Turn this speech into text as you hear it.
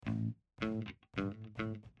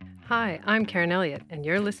Hi, I'm Karen Elliott, and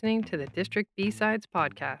you're listening to the District B-Sides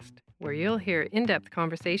podcast, where you'll hear in-depth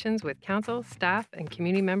conversations with council, staff, and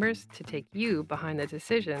community members to take you behind the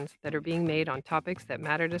decisions that are being made on topics that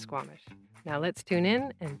matter to Squamish. Now let's tune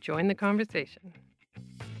in and join the conversation.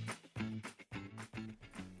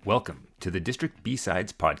 Welcome to the District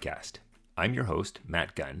B-Sides podcast. I'm your host,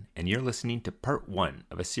 Matt Gunn, and you're listening to part one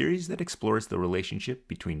of a series that explores the relationship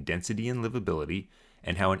between density and livability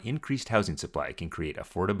and how an increased housing supply can create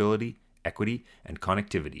affordability, equity, and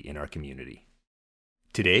connectivity in our community.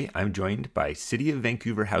 Today, I'm joined by City of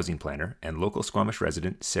Vancouver Housing Planner and local Squamish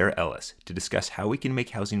resident Sarah Ellis to discuss how we can make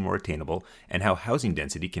housing more attainable and how housing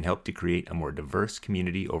density can help to create a more diverse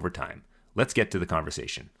community over time. Let's get to the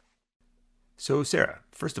conversation. So Sarah,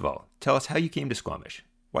 first of all, tell us how you came to Squamish.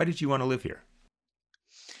 Why did you want to live here?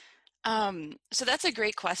 So that's a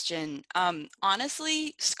great question.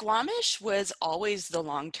 Honestly, Squamish was always the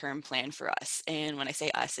long-term plan for us. And when I say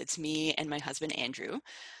us, it's me and my husband, Andrew.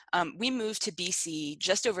 We moved to BC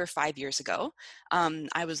just over 5 years ago.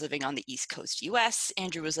 I was living on the East Coast, US.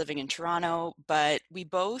 Andrew was living in Toronto, but we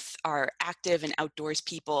both are active and outdoors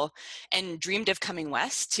people and dreamed of coming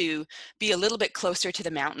west to be a little bit closer to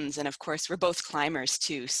the mountains. And of course, we're both climbers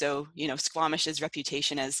too. So, Squamish's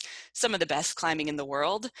reputation as some of the best climbing in the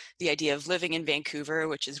world, the idea of living in Vancouver,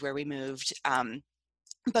 which is where we moved,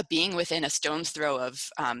 but being within a stone's throw of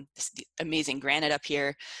this amazing granite up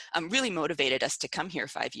here really motivated us to come here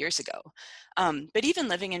 5 years ago. But even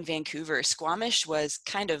living in Vancouver, Squamish was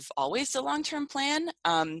kind of always the long-term plan.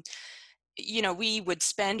 We would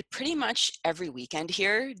spend pretty much every weekend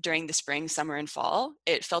here during the spring, summer, and fall.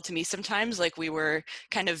 It felt to me sometimes like we were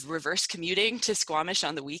kind of reverse commuting to Squamish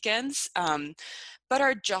on the weekends. But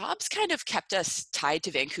our jobs kind of kept us tied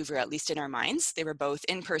to Vancouver, at least in our minds. They were both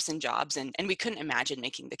in-person jobs, and we couldn't imagine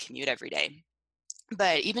making the commute every day.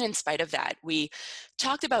 But even in spite of that, we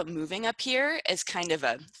talked about moving up here as kind of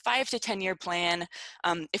a 5 to 10 year plan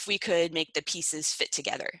if we could make the pieces fit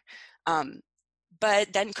together.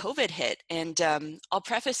 But then COVID hit, and I'll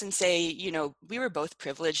preface and say, we were both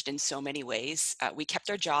privileged in so many ways. We kept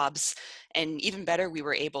our jobs, and even better, we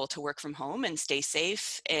were able to work from home and stay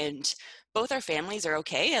safe, and both our families are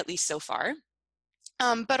okay, at least so far.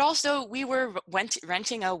 But also, we were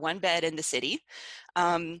renting a one bed in the city,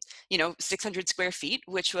 600 square feet,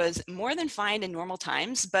 which was more than fine in normal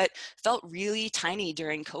times, but felt really tiny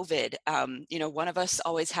during COVID. One of us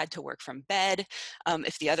always had to work from bed.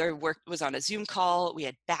 If the other was on a Zoom call, we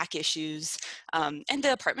had back issues, and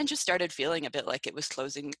the apartment just started feeling a bit like it was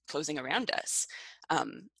closing around us.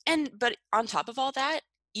 But on top of all that,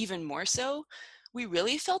 even more so, we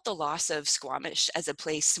really felt the loss of Squamish as a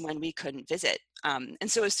place when we couldn't visit.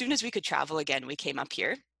 And so as soon as we could travel again, we came up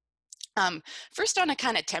here. First on a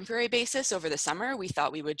kind of temporary basis over the summer, we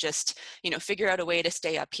thought we would just, figure out a way to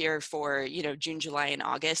stay up here for, June, July, and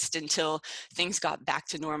August until things got back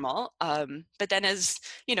to normal. But then as,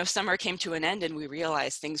 summer came to an end and we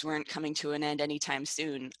realized things weren't coming to an end anytime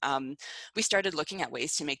soon, we started looking at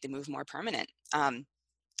ways to make the move more permanent.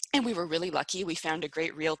 And we were really lucky. We found a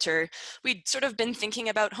great realtor. We'd sort of been thinking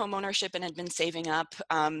about home ownership and had been saving up,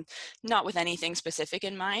 not with anything specific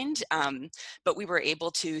in mind, but we were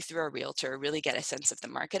able to, through our realtor, really get a sense of the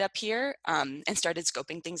market up here and started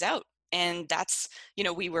scoping things out. And that's,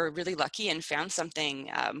 we were really lucky and found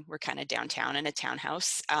something. We're kind of downtown in a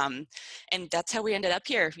townhouse. And that's how we ended up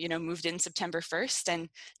here, moved in September 1st. And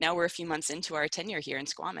now we're a few months into our tenure here in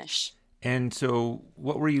Squamish. And so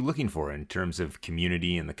what were you looking for in terms of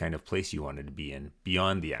community and the kind of place you wanted to be in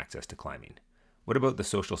beyond the access to climbing? What about the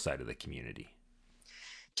social side of the community?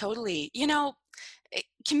 Totally.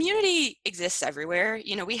 Community exists everywhere.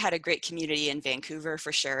 We had a great community in Vancouver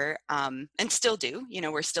for sure, and still do.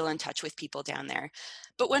 We're still in touch with people down there.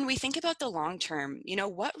 But when we think about the long term,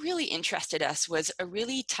 what really interested us was a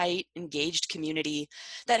really tight, engaged community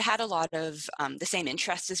that had a lot of the same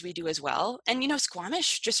interests as we do as well. And,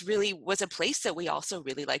 Squamish just really was a place that we also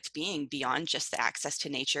really liked being beyond just the access to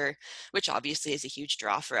nature, which obviously is a huge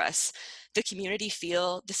draw for us. The community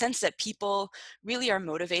feel, the sense that people really are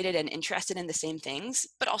motivated and interested in the same things,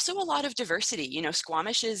 but also a lot of diversity.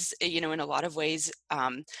 Squamish is, in a lot of ways,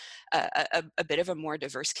 a bit of a more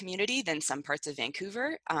diverse community than some parts of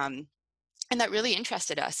Vancouver. And that really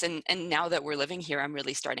interested us. And now that we're living here, I'm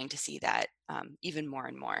really starting to see that even more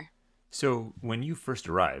and more. So when you first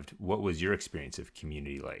arrived, what was your experience of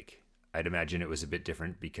community like? I'd imagine it was a bit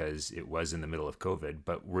different because it was in the middle of COVID,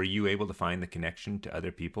 but were you able to find the connection to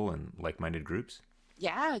other people and like-minded groups?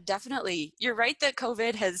 Yeah, definitely. You're right that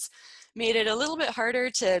COVID has made it a little bit harder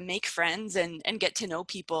to make friends and get to know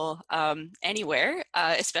people anywhere,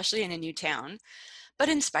 especially in a new town. But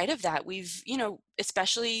in spite of that, we've,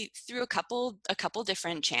 especially through a couple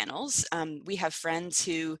different channels, we have friends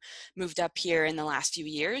who moved up here in the last few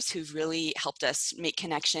years who've really helped us make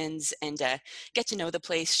connections and get to know the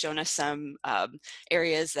place, shown us some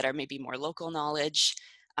areas that are maybe more local knowledge.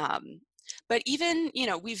 But even,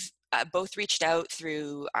 we've both reached out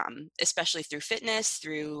through, especially through fitness,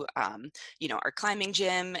 through, our climbing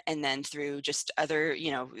gym, and then through just other,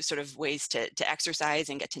 sort of ways to exercise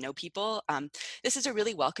and get to know people. This is a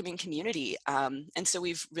really welcoming community. And so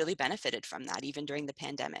we've really benefited from that, even during the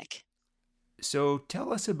pandemic. So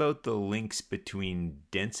tell us about the links between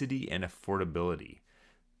density and affordability.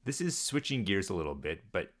 This is switching gears a little bit,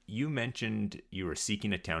 but you mentioned you were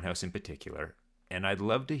seeking a townhouse in particular, and I'd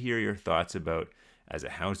love to hear your thoughts about, as a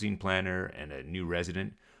housing planner and a new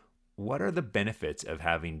resident, what are the benefits of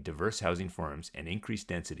having diverse housing forms and increased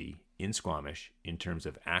density in Squamish in terms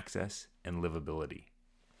of access and livability?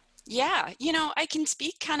 Yeah, I can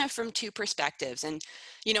speak kind of from two perspectives. And,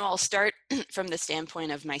 I'll start from the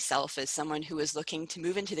standpoint of myself as someone who is looking to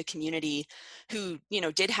move into the community who,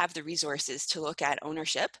 did have the resources to look at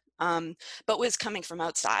ownership, but was coming from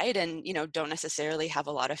outside and, don't necessarily have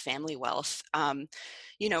a lot of family wealth.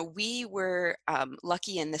 We were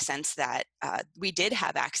lucky in the sense that we did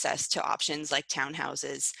have access to options like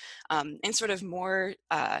townhouses and sort of more,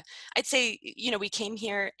 I'd say, we came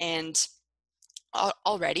here and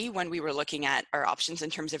already when we were looking at our options in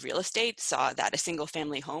terms of real estate, saw that a single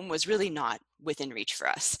family home was really not within reach for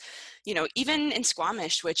us. Even in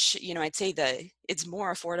Squamish, which, I'd say it's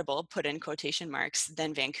more affordable, put in quotation marks,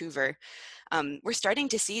 than Vancouver, we're starting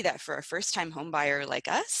to see that for a first-time home buyer like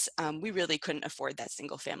us, we really couldn't afford that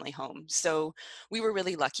single family home. So we were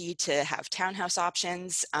really lucky to have townhouse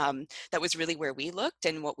options. That was really where we looked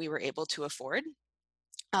and what we were able to afford.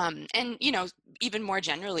 And even more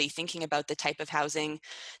generally, thinking about the type of housing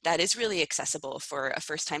that is really accessible for a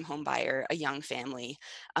first-time home buyer, a young family,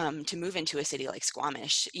 to move into a city like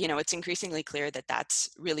Squamish. It's increasingly clear that that's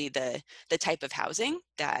really the type of housing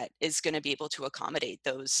that is going to be able to accommodate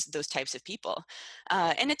those types of people.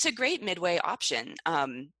 And it's a great midway option.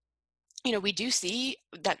 We do see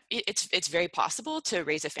that it's very possible to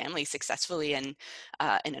raise a family successfully in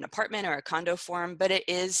an apartment or a condo form, but it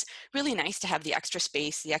is really nice to have the extra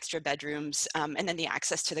space, the extra bedrooms, and then the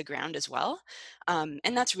access to the ground as well.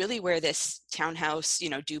 And that's really where this townhouse,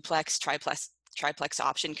 duplex, triplex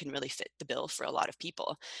option can really fit the bill for a lot of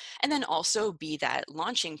people, and then also be that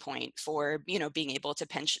launching point for being able to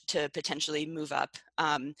potentially move up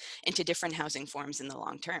into different housing forms in the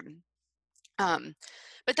long term. Um,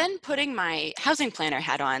 but then putting my housing planner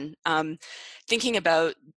hat on, thinking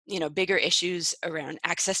about bigger issues around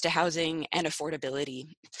access to housing and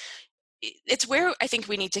affordability, it's where I think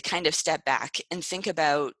we need to kind of step back and think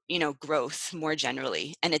about growth more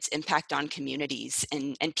generally and its impact on communities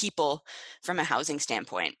and people from a housing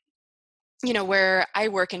standpoint. Where I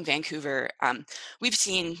work in Vancouver, we've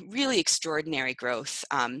seen really extraordinary growth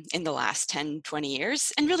in the last 10, 20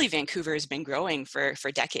 years. And really, Vancouver has been growing for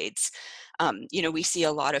decades. We see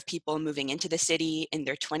a lot of people moving into the city in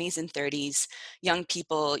their 20s and 30s, young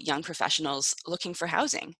people, young professionals looking for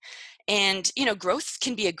housing. And, growth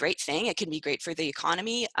can be a great thing. It can be great for the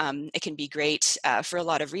economy. It can be great for a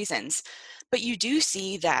lot of reasons. But you do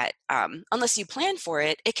see that unless you plan for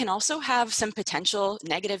it, it can also have some potential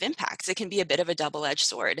negative impacts. It can be a bit of a double-edged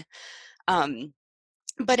sword. Um,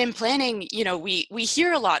 but in planning, we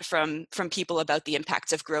hear a lot from people about the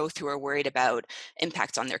impacts of growth who are worried about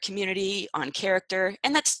impacts on their community, on character,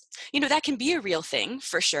 and that's that can be a real thing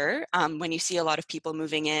for sure. When you see a lot of people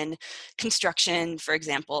moving in, construction, for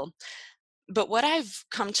example. But what I've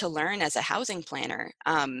come to learn as a housing planner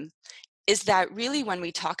is that really when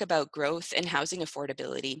we talk about growth and housing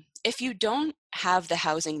affordability, if you don't have the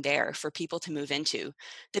housing there for people to move into,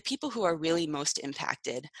 the people who are really most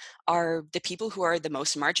impacted are the people who are the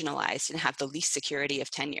most marginalized and have the least security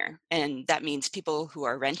of tenure. And that means people who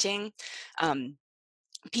are renting, um,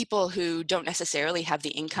 people who don't necessarily have the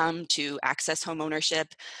income to access home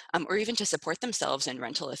ownership, or even to support themselves in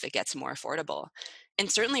rental if it gets more affordable. And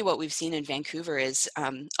certainly what we've seen in Vancouver is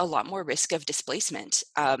a lot more risk of displacement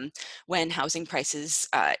when housing prices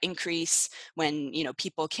increase, when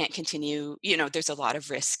people can't continue, there's a lot of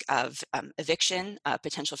risk of eviction,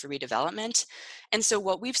 potential for redevelopment. And so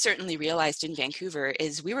what we've certainly realized in Vancouver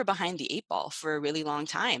is we were behind the eight ball for a really long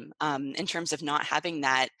time in terms of not having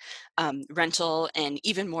that rental and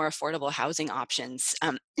even more affordable housing options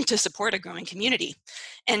to support a growing community.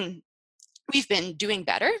 And we've been doing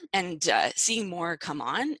better and seeing more come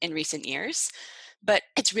on in recent years. But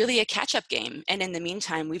it's really a catch-up game. And in the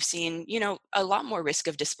meantime, we've seen, a lot more risk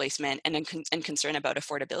of displacement and concern about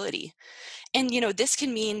affordability. And, this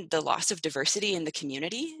can mean the loss of diversity in the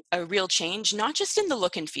community, a real change, not just in the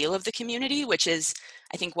look and feel of the community, which is,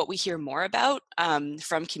 I think, what we hear more about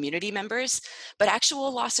from community members, but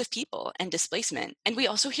actual loss of people and displacement. And we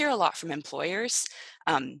also hear a lot from employers.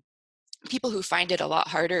 People who find it a lot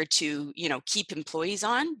harder to, keep employees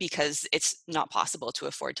on because it's not possible to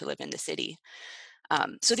afford to live in the city.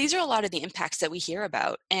 So these are a lot of the impacts that we hear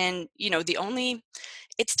about. And,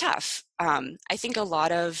 it's tough. I think a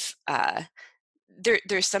lot of,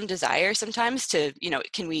 there's some desire sometimes to,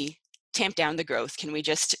 can we tamp down the growth? Can we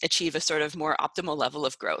just achieve a sort of more optimal level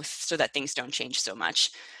of growth so that things don't change so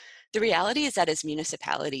much? The reality is that as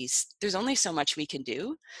municipalities, there's only so much we can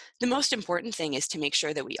do. The most important thing is to make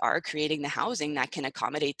sure that we are creating the housing that can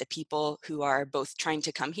accommodate the people who are both trying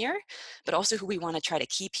to come here, but also who we want to try to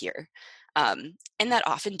keep here. And that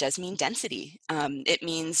often does mean density. It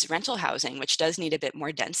means rental housing, which does need a bit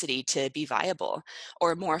more density to be viable,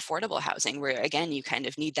 or more affordable housing, where again, you kind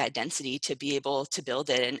of need that density to be able to build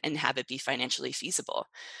it and have it be financially feasible.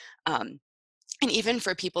 Um, and even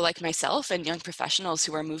for people like myself and young professionals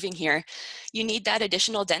who are moving here, you need that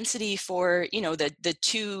additional density for, the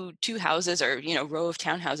two houses or, row of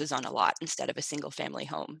townhouses on a lot instead of a single family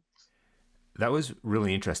home. That was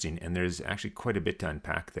really interesting, and there's actually quite a bit to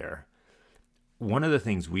unpack there. One of the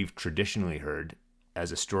things we've traditionally heard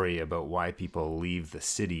as a story about why people leave the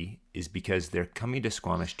city is because they're coming to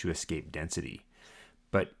Squamish to escape density.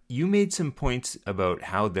 But you made some points about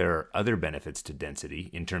how there are other benefits to density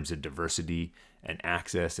in terms of diversity and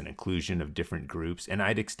access and inclusion of different groups. And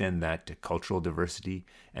I'd extend that to cultural diversity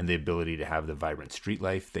and the ability to have the vibrant street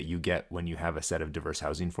life that you get when you have a set of diverse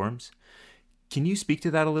housing forms. Can you speak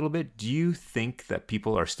to that a little bit? Do you think that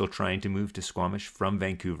people are still trying to move to Squamish from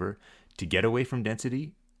Vancouver to get away from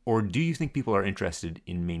density? Or do you think people are interested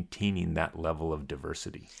in maintaining that level of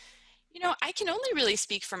diversity? I can only really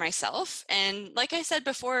speak for myself. And like I said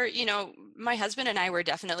before, my husband and I were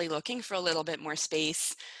definitely looking for a little bit more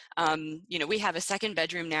space. We have a second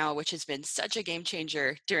bedroom now, which has been such a game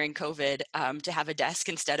changer during COVID, to have a desk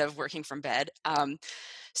instead of working from bed.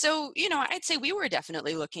 So, I'd say we were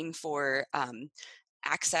definitely looking for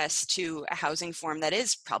access to a housing form that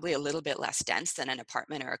is probably a little bit less dense than an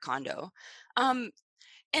apartment or a condo. Um,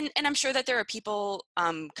 and I'm sure that there are people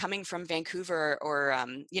coming from Vancouver or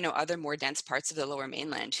other more dense parts of the Lower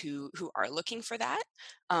Mainland who are looking for that,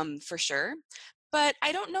 for sure. But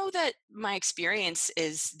I don't know that my experience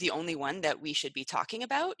is the only one that we should be talking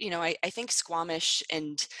about. I think Squamish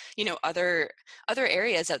and other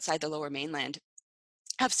areas outside the Lower Mainland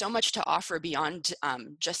have so much to offer beyond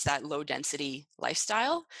just that low density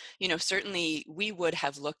lifestyle. Certainly we would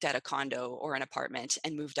have looked at a condo or an apartment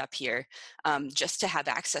and moved up here just to have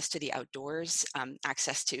access to the outdoors,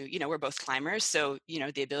 access to, we're both climbers. So,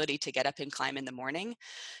 the ability to get up and climb in the morning.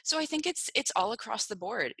 So I think it's all across the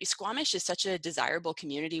board. Squamish is such a desirable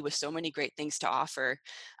community with so many great things to offer.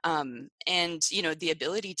 And, the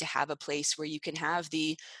ability to have a place where you can have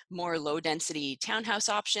the more low density townhouse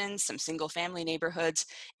options, some single family neighborhoods,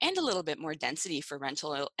 and a little bit more density for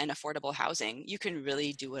rental and affordable housing. You can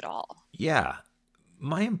really do it all. Yeah,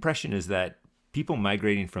 my impression is that people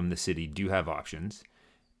migrating from the city do have options.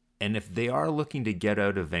 And if they are looking to get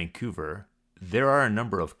out of Vancouver, there are a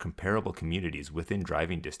number of comparable communities within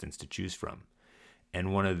driving distance to choose from.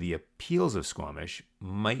 And one of the appeals of Squamish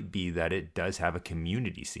might be that it does have a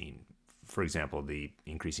community scene. For example, the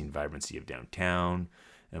increasing vibrancy of downtown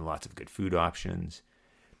and lots of good food options.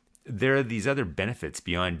 There are these other benefits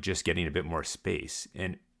beyond just getting a bit more space.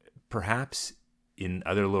 And perhaps in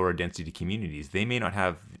other lower density communities, they may not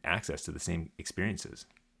have access to the same experiences.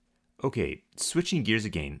 Okay, switching gears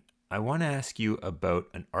again, I want to ask you about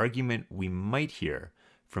an argument we might hear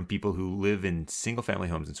from people who live in single-family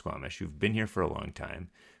homes in Squamish, who've been here for a long time,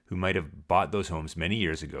 who might have bought those homes many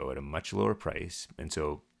years ago at a much lower price, and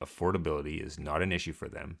so affordability is not an issue for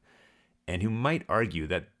them, and who might argue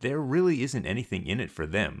that there really isn't anything in it for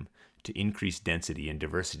them to increase density and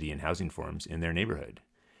diversity in housing forms in their neighborhood.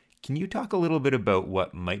 Can you talk a little bit about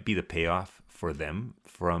what might be the payoff for them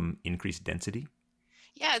from increased density?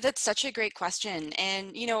 Yeah, that's such a great question.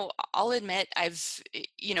 And, I'll admit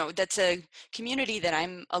that's a community that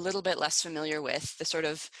I'm a little bit less familiar with, the sort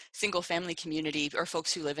of single family community or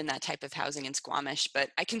folks who live in that type of housing in Squamish. But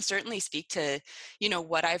I can certainly speak to,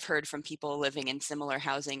 what I've heard from people living in similar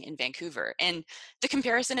housing in Vancouver. And the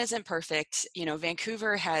comparison isn't perfect.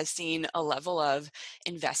 Vancouver has seen a level of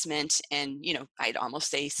investment and, I'd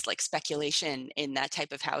almost say like speculation in that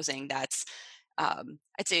type of housing that's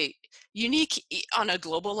I'd say unique on a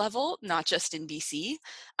global level, not just in BC.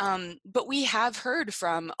 But we have heard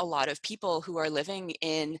from a lot of people who are living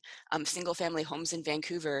in single family homes in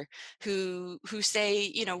Vancouver who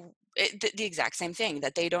say, the exact same thing,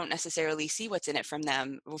 that they don't necessarily see what's in it for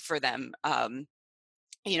them.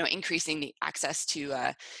 Increasing the access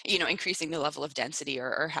to, increasing the level of density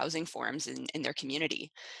or housing forms in their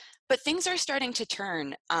community. But things are starting to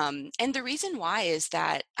turn. And the reason why is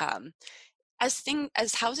that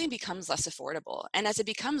as housing becomes less affordable and as it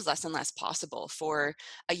becomes less and less possible for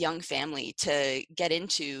a young family to get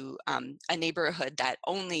into a neighborhood that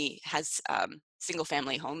only has single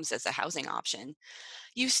family homes as a housing option,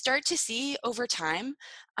 you start to see over time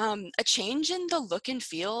a change in the look and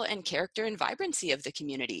feel and character and vibrancy of the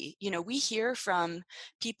community. We hear from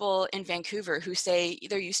people in Vancouver who say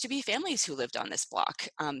there used to be families who lived on this block.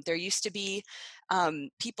 There used to be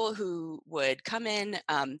people who would come in,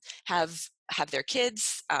 have their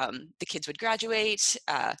kids, the kids would graduate,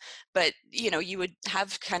 but you would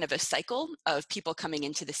have kind of a cycle of people coming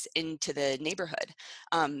into the neighborhood.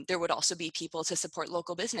 There would also be people to support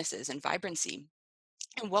local businesses and vibrancy.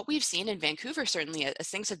 And what we've seen in Vancouver, certainly as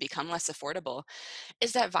things have become less affordable,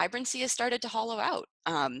 is that vibrancy has started to hollow out.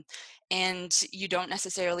 And you don't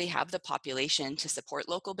necessarily have the population to support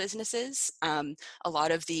local businesses. A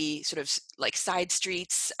lot of the sort of like side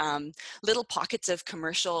streets, little pockets of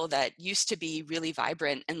commercial that used to be really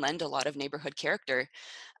vibrant and lend a lot of neighborhood character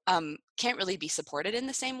can't really be supported in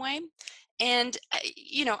the same way. And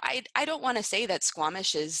I don't want to say that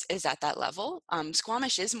Squamish is at that level.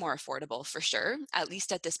 Squamish is more affordable for sure, at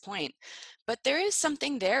least at this point. But there is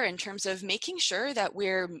something there in terms of making sure that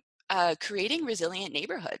we're creating resilient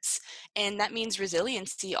neighborhoods, and that means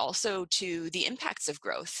resiliency also to the impacts of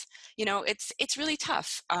growth. It's really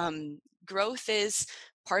tough. Growth is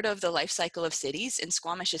part of the life cycle of cities, and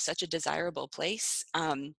Squamish is such a desirable place.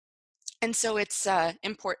 And so it's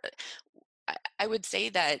important. I would say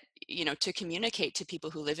that, to communicate to people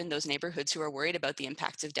who live in those neighborhoods who are worried about the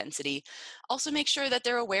impacts of density, also make sure that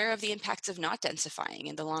they're aware of the impacts of not densifying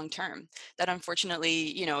in the long term. That unfortunately,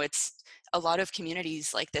 it's a lot of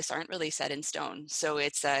communities like this aren't really set in stone. So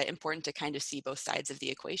it's important to kind of see both sides of the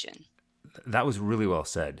equation. That was really well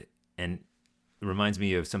said. And it reminds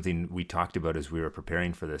me of something we talked about as we were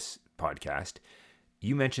preparing for this podcast.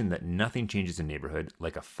 You mentioned that nothing changes a neighborhood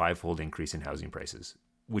like a 5-fold increase in housing prices,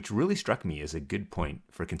 which really struck me as a good point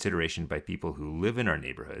for consideration by people who live in our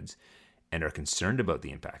neighborhoods and are concerned about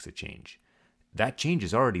the impacts of change. That change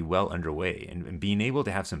is already well underway, and being able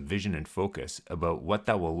to have some vision and focus about what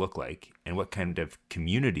that will look like and what kind of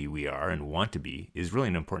community we are and want to be is really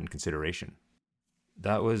an important consideration.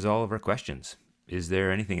 That was all of our questions. Is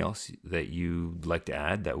there anything else that you'd like to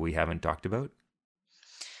add that we haven't talked about?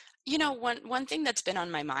 One thing that's been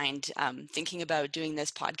on my mind, thinking about doing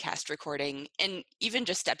this podcast recording, and even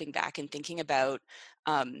just stepping back and thinking about,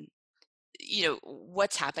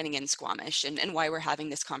 what's happening in Squamish and why we're having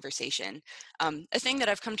this conversation. A thing that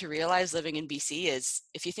I've come to realize living in BC is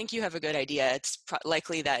if you think you have a good idea, it's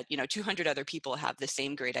likely that 200 other people have the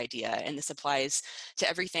same great idea, and this applies to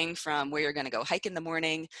everything from where you're going to go hike in the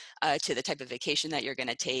morning to the type of vacation that you're going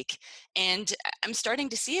to take. And I'm starting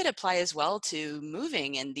to see it apply as well to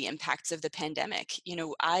moving and the impacts of the pandemic.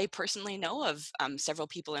 I personally know of several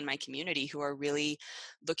people in my community who are really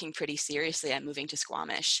looking pretty seriously at moving to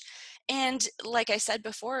Squamish. And like I said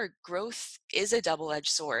before, growth is a double-edged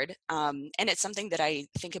sword. And it's something that I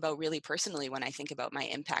think about really personally when I think about my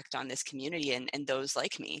impact on this community and those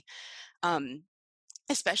like me. Um,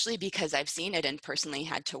 Especially because I've seen it and personally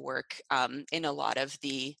had to work in a lot of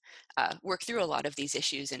work through a lot of these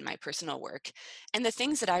issues in my personal work. And the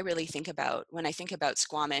things that I really think about when I think about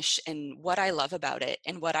Squamish and what I love about it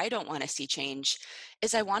and what I don't want to see change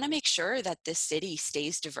is I want to make sure that this city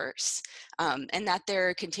stays diverse, and that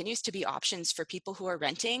there continues to be options for people who are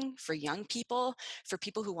renting, for young people, for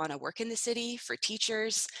people who want to work in the city, for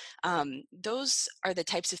teachers. Those are the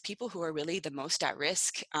types of people who are really the most at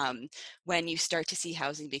risk when you start to see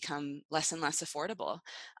housing become less and less affordable.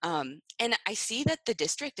 And I see that the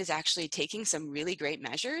district is actually taking some really great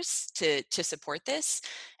measures to support this.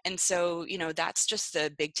 And so, that's just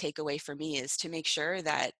the big takeaway for me, is to make sure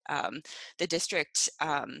that the district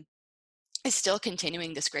is still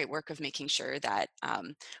continuing this great work of making sure that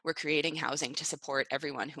we're creating housing to support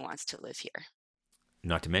everyone who wants to live here.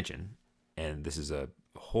 Not to mention, and this is a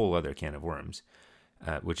whole other can of worms,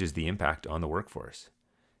 which is the impact on the workforce.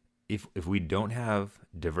 If we don't have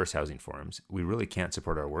diverse housing forms, we really can't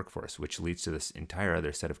support our workforce, which leads to this entire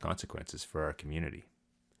other set of consequences for our community.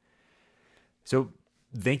 So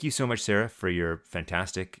Thank you so much, Sarah, for your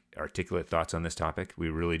fantastic, articulate thoughts on this topic. We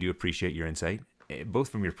really do appreciate your insight, both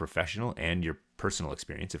from your professional and your personal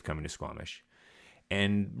experience of coming to Squamish,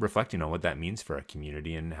 and reflecting on what that means for our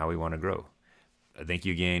community and how we want to grow. Thank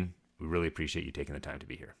you again. We really appreciate you taking the time to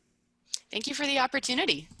be here. Thank you for the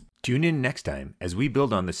opportunity. Tune in next time as we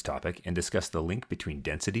build on this topic and discuss the link between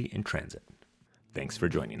density and transit. Thanks for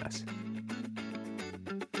joining us.